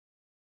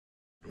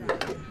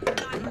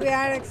We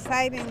are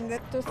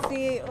excited to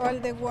see all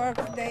the work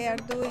they are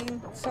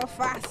doing so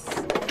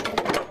fast.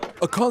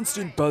 A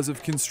constant buzz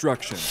of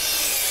construction.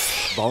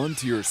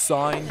 Volunteers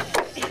sawing,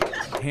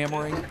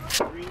 hammering,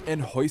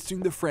 and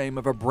hoisting the frame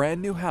of a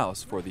brand new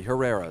house for the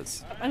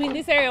Herreras. I mean,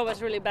 this area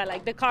was really bad.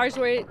 Like the cars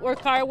were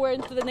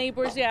into the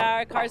neighbors'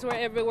 yard, cars were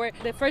everywhere.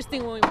 The first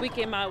thing when we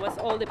came out was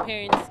all the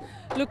parents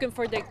looking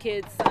for their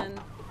kids, and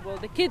well,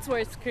 the kids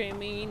were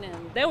screaming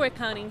and they were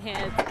counting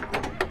heads.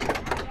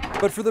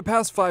 But for the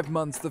past 5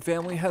 months, the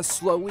family has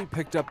slowly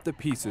picked up the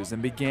pieces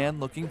and began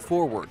looking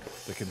forward.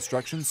 The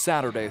construction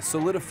Saturday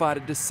solidified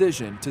a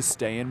decision to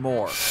stay in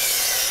more.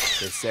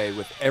 They say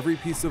with every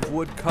piece of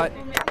wood cut,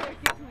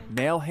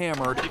 nail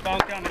hammered,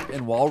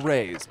 and wall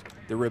raised,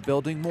 they're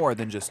rebuilding more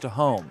than just a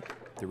home.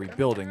 They're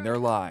rebuilding their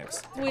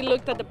lives. We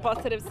looked at the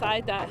positive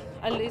side that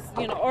at least,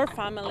 our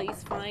family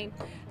is fine.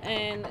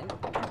 And,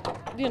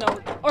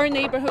 our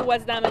neighborhood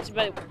was damaged,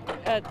 but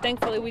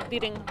thankfully we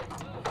didn't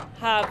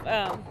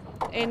have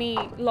any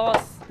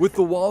loss. With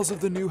the walls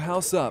of the new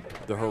house up,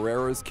 the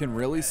Herreras can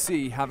really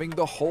see having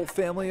the whole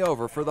family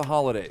over for the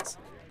holidays,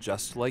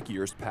 just like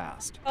years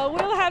past.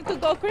 We'll have to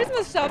go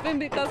Christmas shopping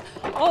because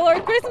all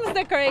our Christmas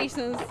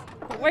decorations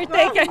were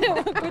taken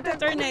with the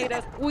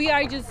tornadoes. We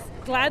are just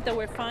glad that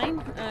we're fine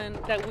and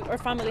that our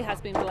family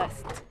has been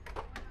blessed.